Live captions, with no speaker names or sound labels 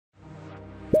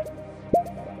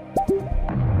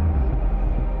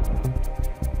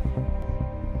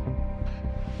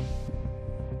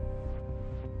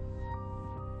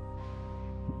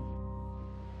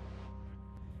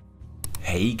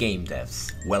Hey game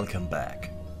devs, welcome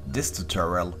back. This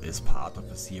tutorial is part of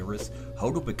a series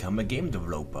how to become a game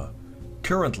developer.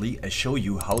 Currently I show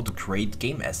you how to create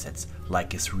game assets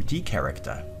like a 3D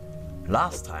character.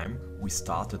 Last time we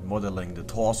started modeling the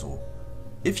torso.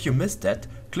 If you missed that,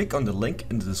 click on the link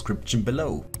in the description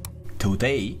below.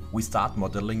 Today we start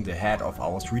modeling the head of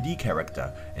our 3D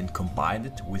character and combine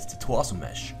it with the torso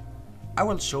mesh. I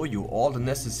will show you all the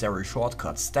necessary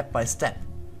shortcuts step by step.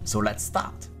 So let's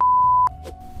start.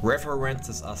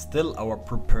 References are still our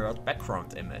prepared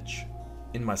background image.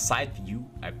 In my side view,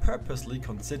 I purposely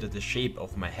consider the shape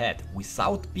of my head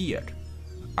without beard.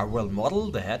 I will model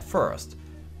the head first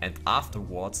and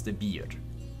afterwards the beard.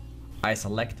 I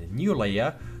select a new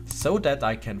layer so that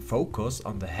I can focus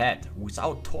on the head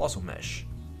without torso mesh.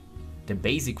 The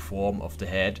basic form of the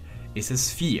head is a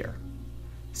sphere.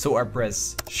 So I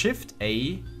press Shift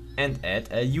A and add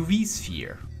a UV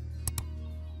sphere.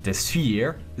 The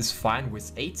sphere is fine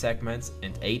with 8 segments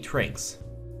and 8 rings.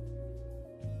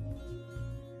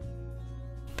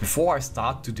 Before I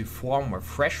start to deform my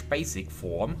fresh basic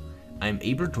form, I am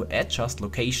able to adjust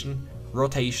location,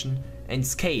 rotation and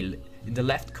scale in the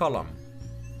left column.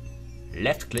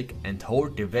 Left click and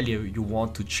hold the value you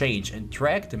want to change and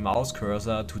drag the mouse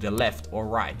cursor to the left or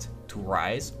right to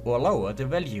rise or lower the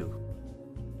value.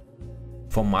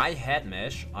 For my head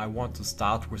mesh, I want to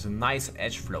start with a nice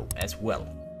edge flow as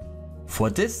well. For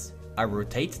this, I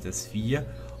rotate the sphere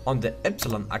on the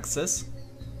Y axis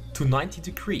to 90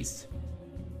 degrees.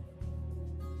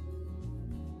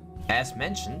 As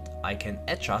mentioned, I can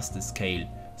adjust the scale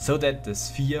so that the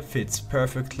sphere fits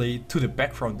perfectly to the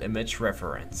background image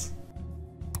reference.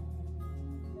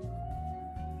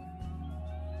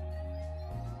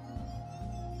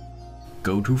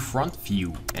 Go to front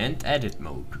view and edit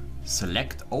mode.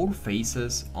 Select all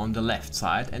faces on the left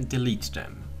side and delete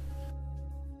them.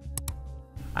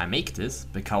 I make this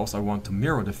because I want to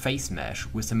mirror the face mesh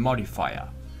with a modifier,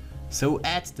 so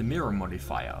add the mirror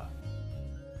modifier.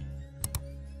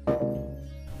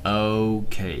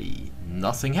 Okay,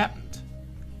 nothing happened.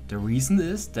 The reason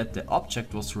is that the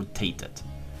object was rotated.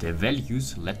 The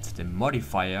values let the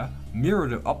modifier mirror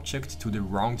the object to the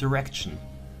wrong direction.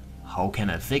 How can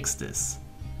I fix this?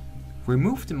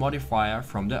 Remove the modifier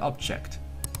from the object.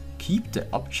 Keep the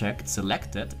object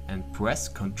selected and press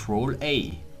Ctrl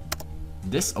A.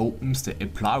 This opens the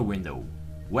Apply window,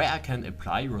 where I can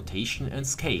apply rotation and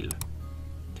scale.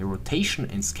 The rotation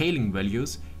and scaling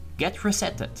values get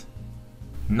resetted.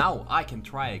 Now I can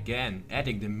try again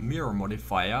adding the mirror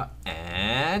modifier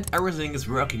and everything is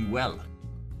working well.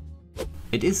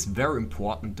 It is very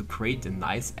important to create a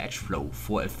nice edge flow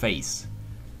for a face.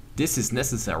 This is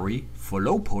necessary for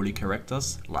low poly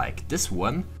characters like this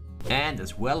one and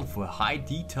as well for high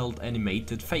detailed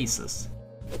animated faces.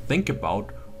 Think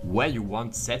about where you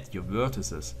want to set your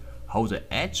vertices, how the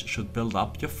edge should build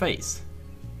up your face.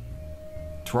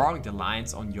 Drawing the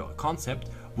lines on your concept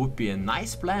would be a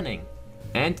nice planning,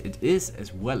 and it is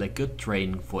as well a good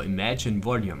training for imagine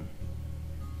volume.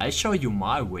 I show you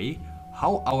my way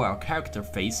how our character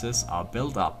faces are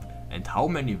built up and how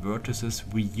many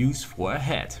vertices we use for a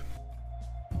head.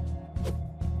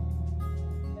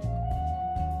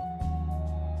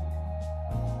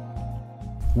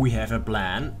 We have a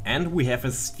plan and we have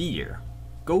a sphere.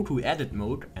 Go to edit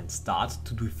mode and start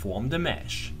to deform the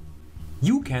mesh.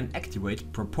 You can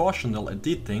activate proportional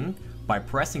editing by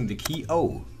pressing the key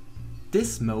O.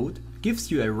 This mode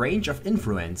gives you a range of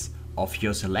influence of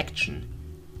your selection.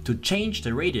 To change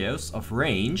the radius of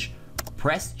range,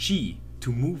 press G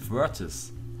to move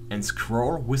vertex and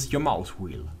scroll with your mouse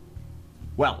wheel.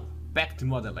 Well, back to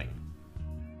modeling.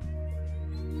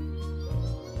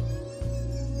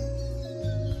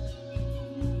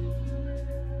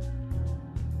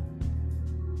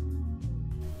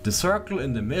 The circle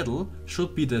in the middle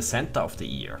should be the center of the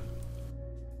ear.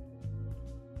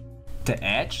 The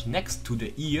edge next to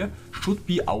the ear should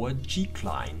be our cheek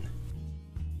line.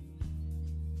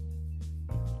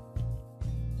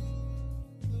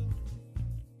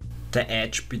 The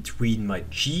edge between my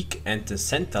cheek and the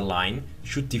center line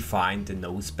should define the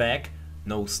nose bag,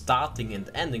 nose starting and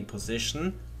ending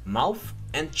position, mouth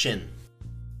and chin.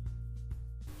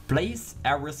 Place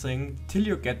everything till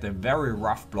you get a very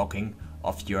rough blocking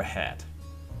of your head.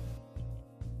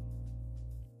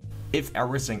 If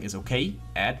everything is okay,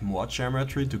 add more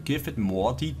geometry to give it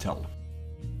more detail.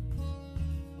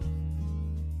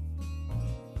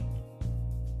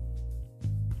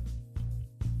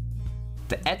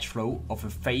 The edge flow of a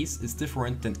face is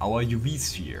different than our UV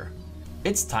sphere.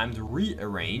 It's time to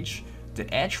rearrange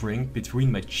the edge ring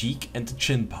between my cheek and the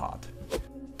chin part.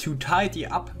 To tidy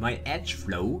up my edge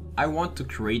flow, I want to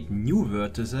create new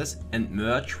vertices and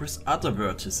merge with other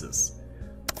vertices.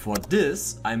 For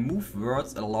this, I move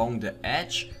verts along the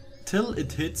edge till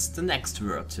it hits the next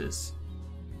vertex.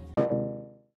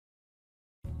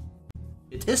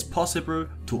 It is possible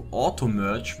to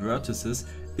auto-merge vertices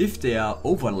if they are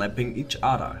overlapping each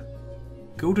other.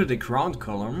 Go to the ground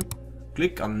column,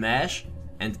 click on Mesh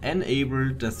and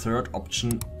enable the third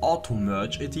option,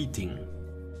 Auto-Merge Editing.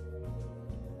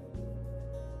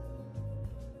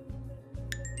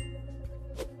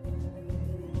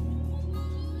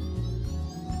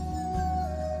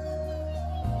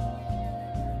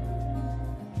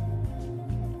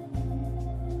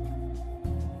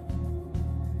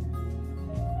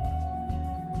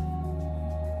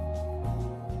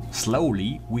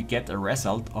 Slowly we get a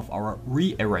result of our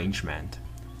rearrangement.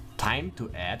 Time to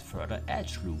add further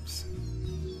edge loops.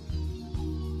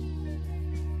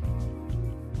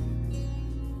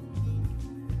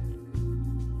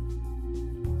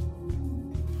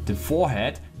 The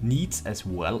forehead needs as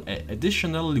well an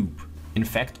additional loop. In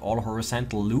fact, all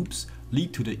horizontal loops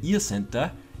lead to the ear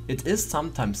center. It is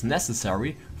sometimes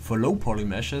necessary for low poly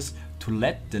meshes to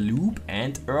let the loop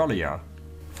end earlier.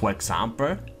 For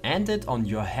example, end it on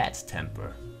your head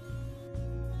temple.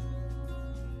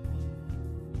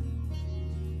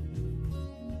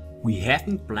 We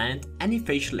haven't planned any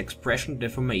facial expression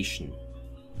deformation.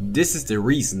 This is the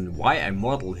reason why I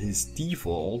model his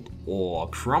default or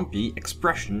grumpy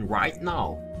expression right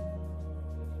now.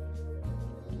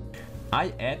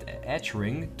 I add an edge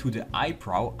ring to the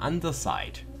eyebrow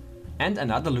underside and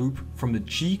another loop from the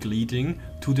cheek leading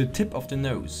to the tip of the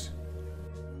nose.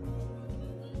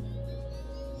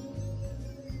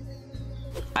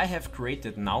 I have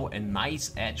created now a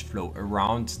nice edge flow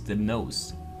around the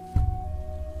nose.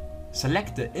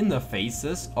 Select the inner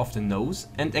faces of the nose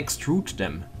and extrude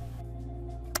them.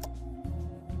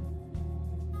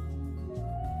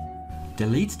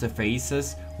 Delete the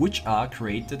faces which are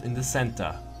created in the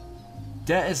center.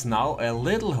 There is now a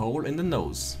little hole in the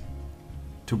nose.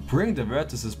 To bring the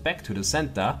vertices back to the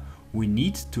center, we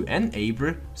need to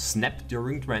enable Snap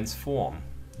during transform.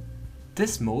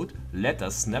 This mode let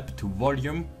us snap to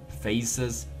volume,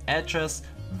 faces, edges,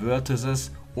 vertices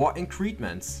or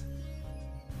increments.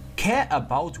 Care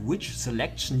about which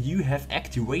selection you have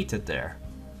activated there.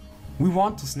 We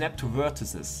want to snap to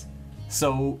vertices,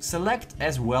 so select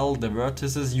as well the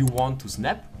vertices you want to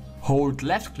snap. Hold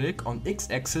left click on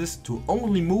X-axis to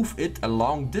only move it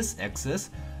along this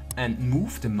axis and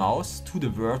move the mouse to the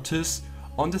vertex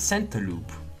on the center loop.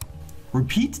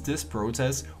 Repeat this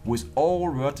process with all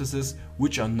vertices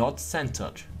which are not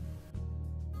centered.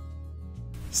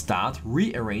 Start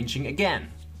rearranging again.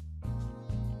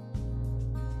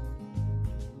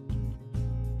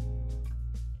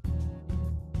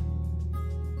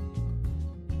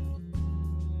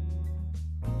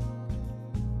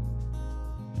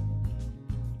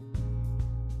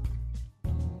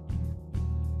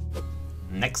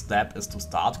 Next step is to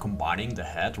start combining the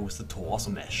head with the torso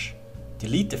mesh.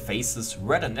 Delete the faces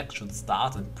where the neck should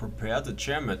start and prepare the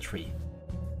geometry.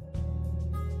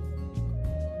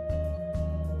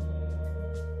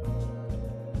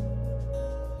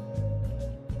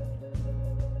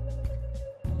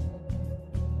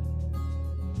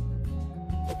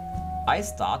 I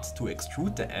start to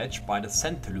extrude the edge by the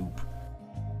center loop.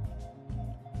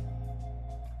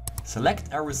 Select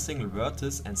every single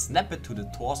vertex and snap it to the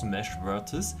torso mesh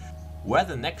vertex where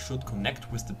the neck should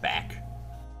connect with the back.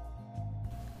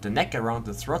 The neck around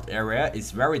the throat area is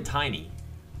very tiny.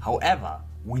 However,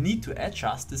 we need to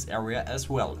adjust this area as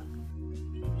well.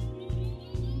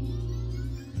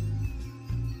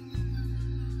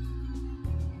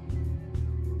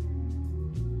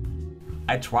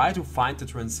 I try to find the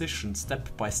transition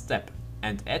step by step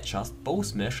and adjust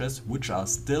both meshes which are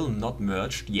still not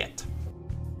merged yet.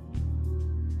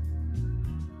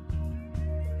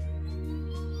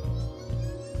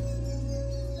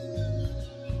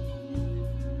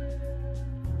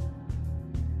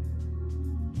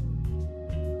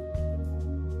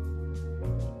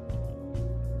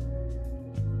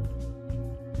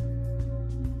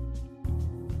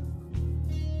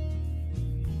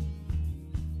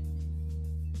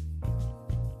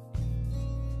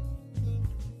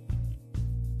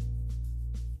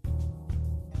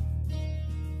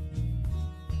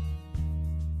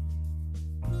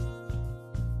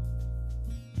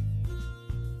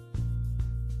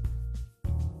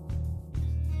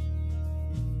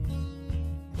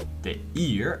 The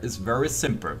ear is very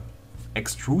simple.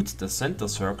 Extrude the center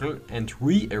circle and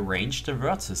rearrange the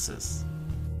vertices.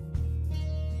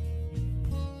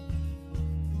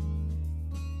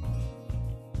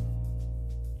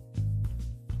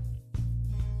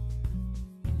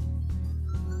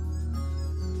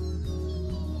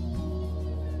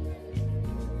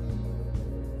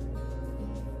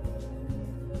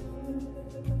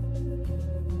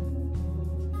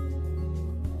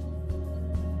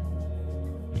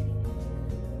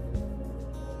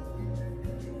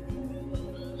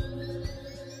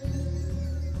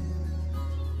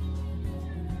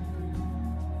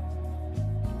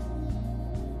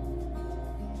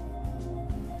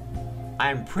 I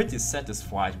am pretty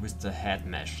satisfied with the head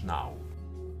mesh now.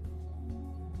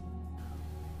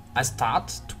 I start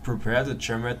to prepare the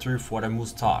geometry for the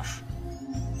moustache.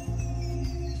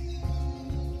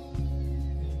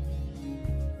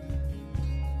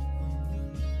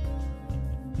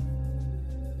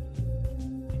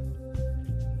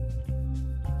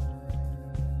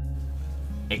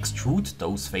 Extrude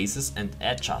those faces and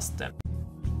adjust them.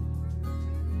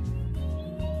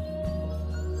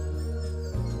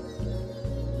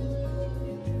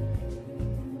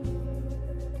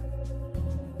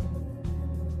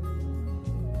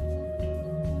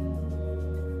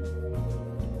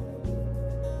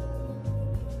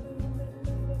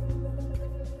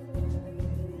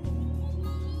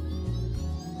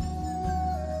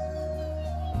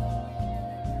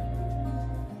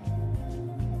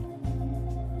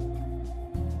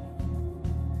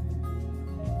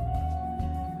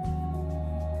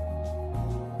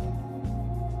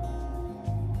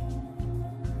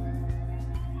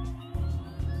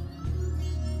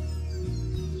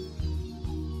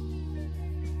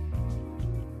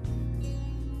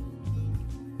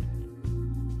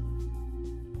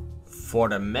 For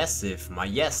the massive,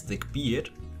 majestic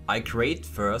beard, I create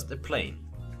first a plane.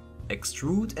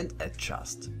 Extrude and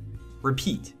adjust.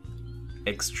 Repeat.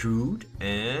 Extrude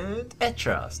and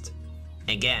adjust.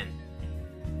 Again.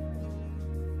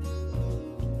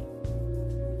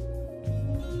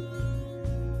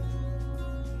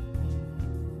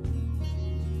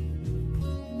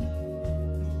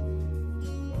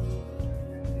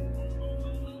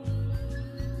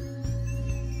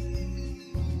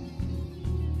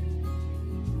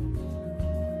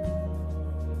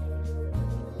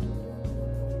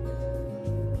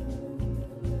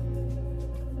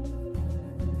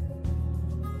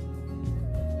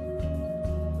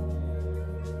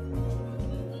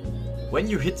 When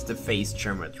you hit the face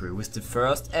geometry with the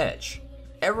first edge,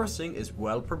 everything is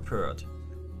well prepared.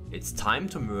 It's time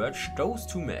to merge those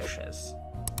two meshes.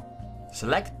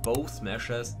 Select both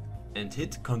meshes and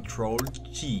hit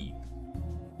Ctrl-G.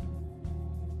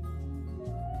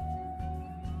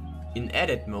 In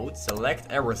edit mode, select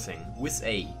everything with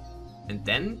A and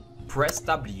then press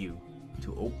W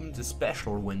to open the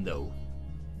special window.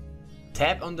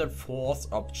 Tap on the fourth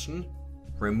option,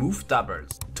 remove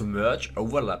doubles, to merge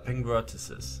overlapping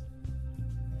vertices.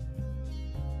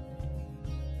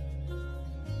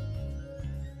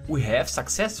 We have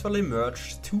successfully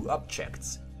merged two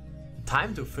objects.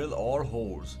 Time to fill all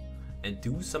holes and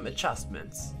do some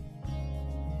adjustments.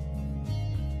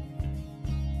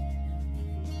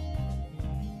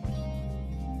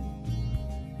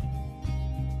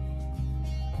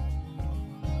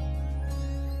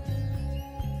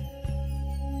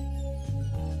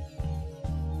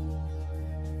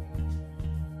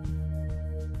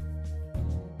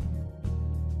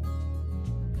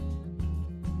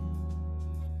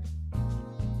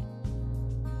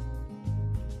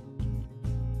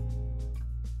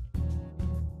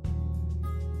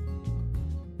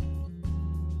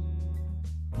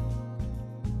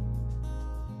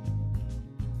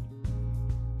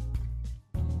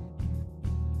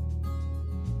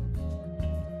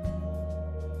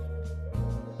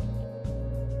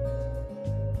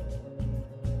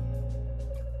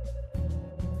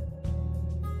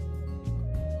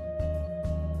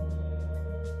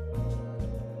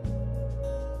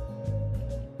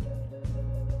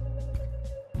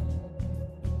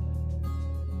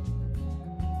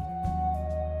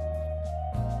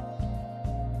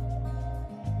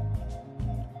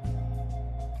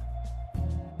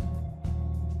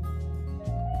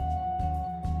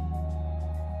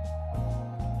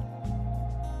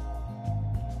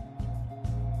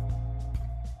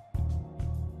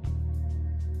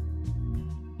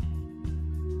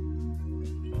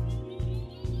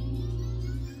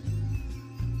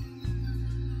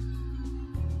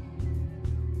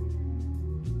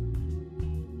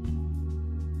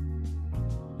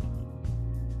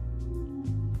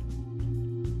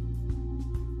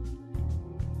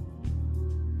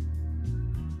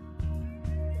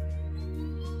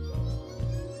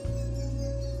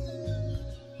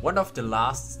 One of the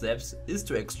last steps is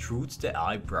to extrude the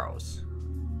eyebrows.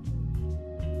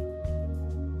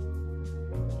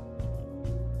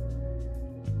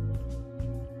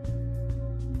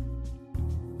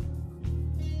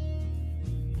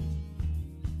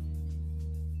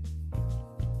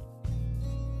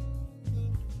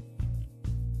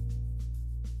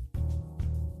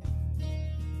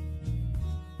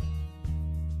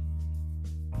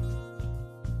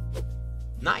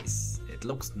 Nice! It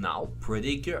looks now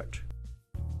pretty good.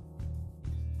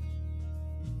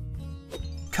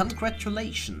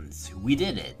 Congratulations, we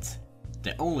did it!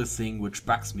 The only thing which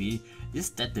bugs me is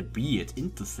that the beard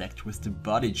intersects with the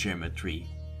body geometry.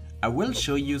 I will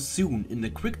show you soon in a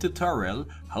quick tutorial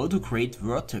how to create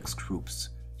vertex groups,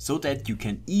 so that you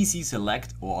can easily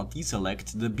select or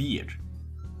deselect the beard.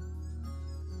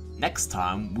 Next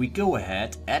time we go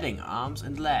ahead adding arms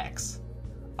and legs.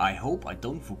 I hope I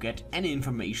don't forget any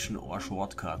information or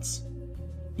shortcuts.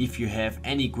 If you have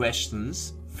any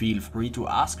questions, feel free to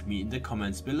ask me in the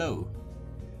comments below.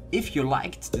 If you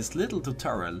liked this little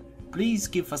tutorial, please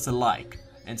give us a like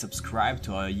and subscribe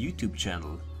to our YouTube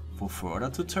channel for further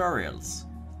tutorials.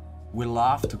 We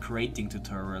love to creating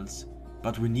tutorials,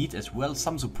 but we need as well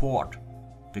some support.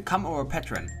 Become our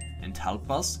patron and help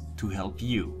us to help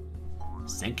you.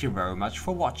 Thank you very much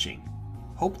for watching.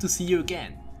 Hope to see you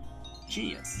again.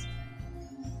 Cheers!